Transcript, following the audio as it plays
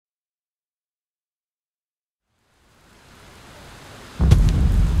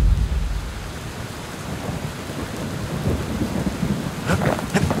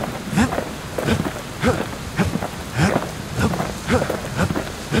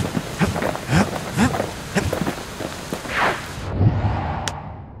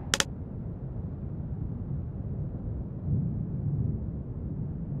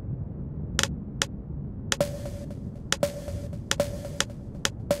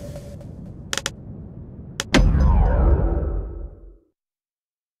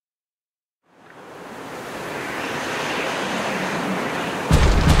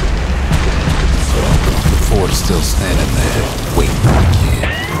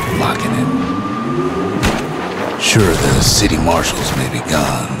Sure, the city marshals may be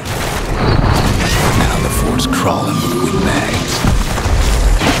gone, but now the fort's crawling with windbags.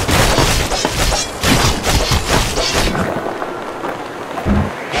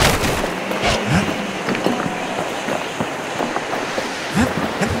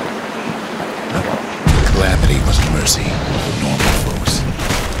 Calamity was mercy for normal folks.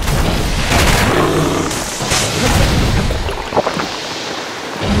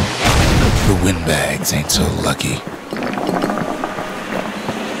 The windbags ain't so lucky.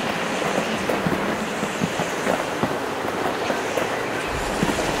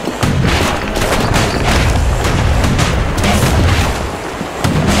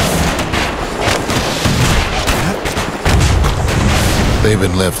 They've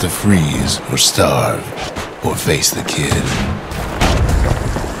been left to freeze or starve or face the kid.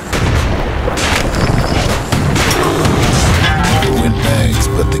 The windbags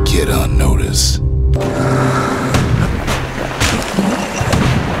put the kid on notice.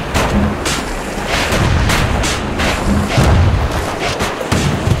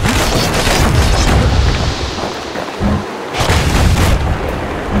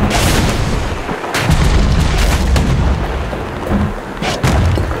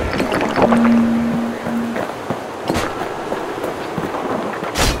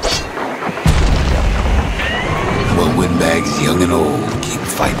 Windbags, young and old, keep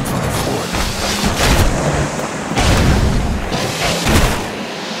fighting for the fort.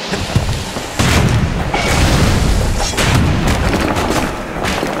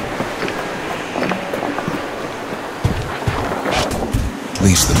 At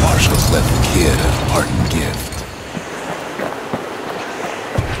least the marshals left the kid a parting gift.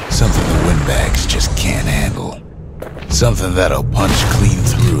 Something the windbags just can't handle. Something that'll punch clean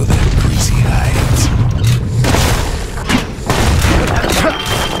through their greasy hides.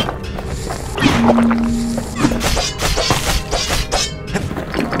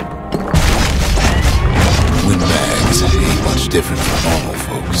 Windbags ain't much different from normal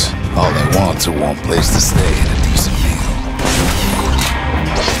folks. All they want's a warm place to stay and a decent meal.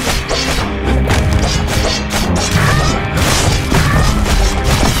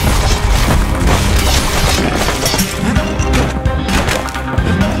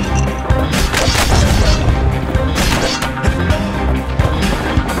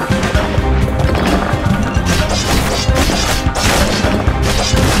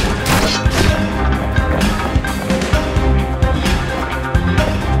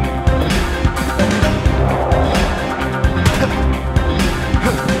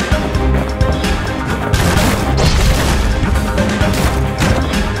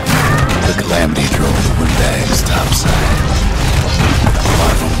 Calamity drove the windbags topside. A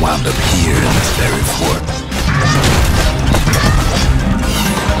lot of them wound up here in this very fort.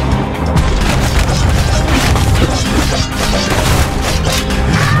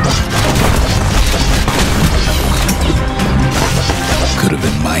 Could have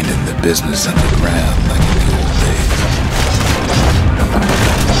been minding the business underground like in the old days.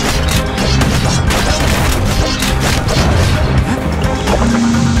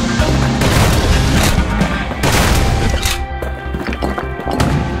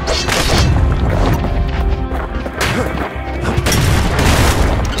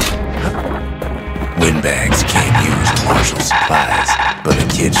 Windbags can't use marshal supplies, but a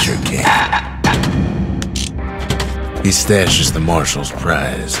kid sure can. He stashes the marshal's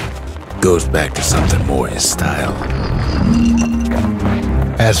prize, goes back to something more his style.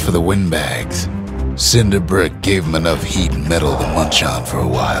 As for the windbags, Cinder Brick gave him enough heat and metal to munch on for a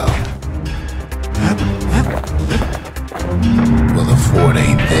while. Well, the fort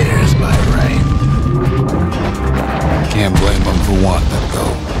ain't theirs by right. Can't blame them for wanting it,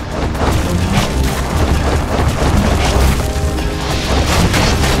 though.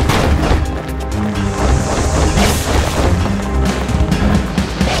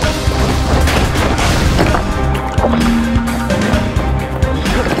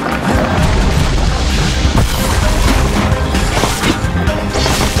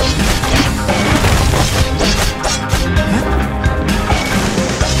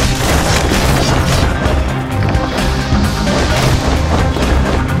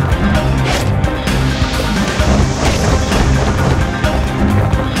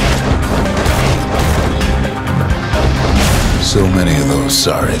 So many of those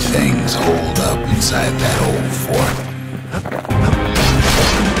sorry things hold up inside that old fort.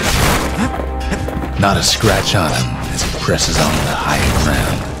 Not a scratch on him as he presses on the high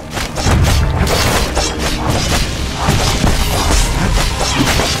ground.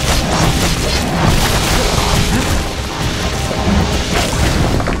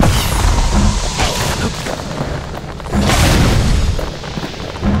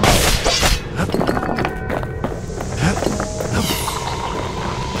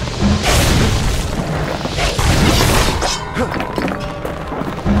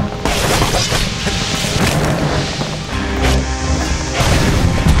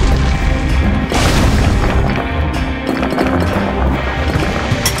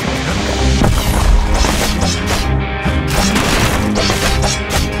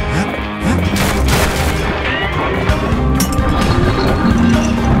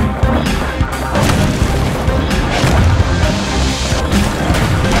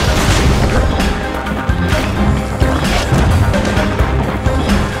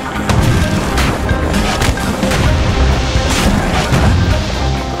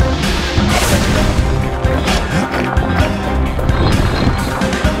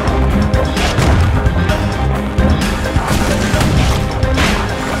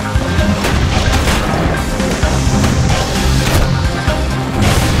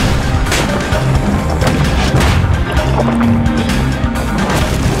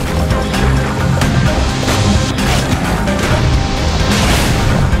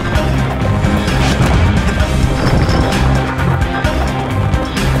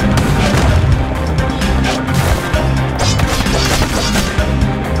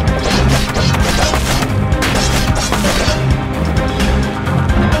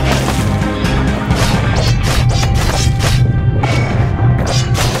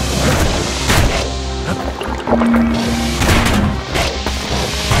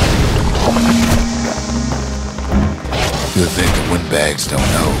 parents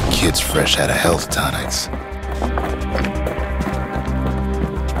don't know kids fresh out of health tonics.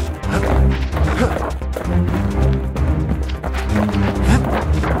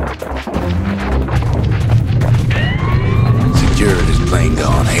 Security's plane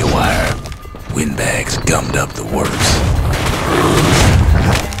gone haywire. Windbags gummed up the works.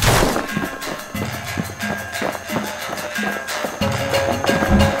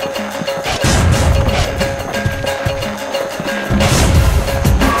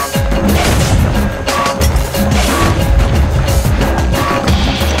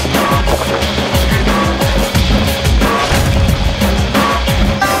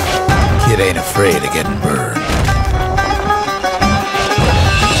 Kid ain't afraid of getting burned.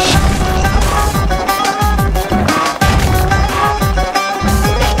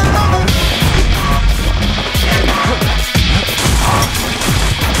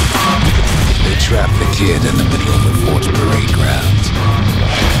 Trapped the kid in the middle of the fort's parade grounds.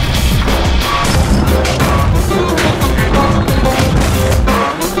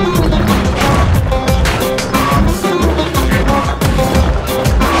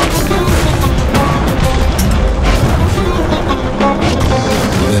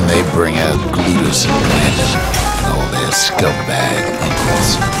 Then they bring out Glutus and Landon and all their scumbag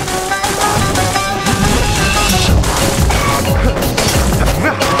uncles.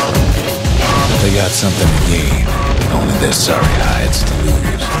 They got something to gain, only their sorry hides to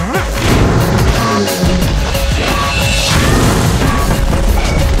lose.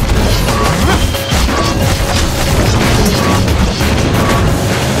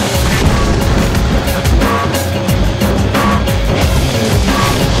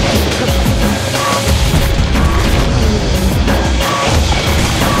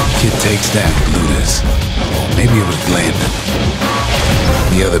 Kid takes down Glutus, or maybe it was Landon.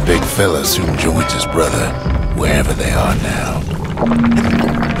 The other big fella soon joins his brother, wherever they are now.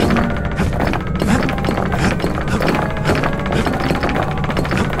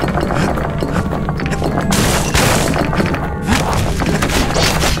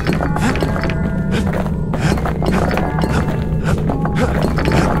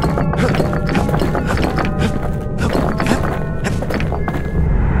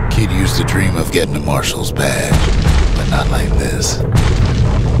 Kid used to dream of getting a marshal's badge, but not like this.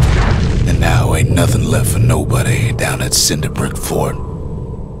 And now ain't nothing left for nobody down at Cinderbrick Fort.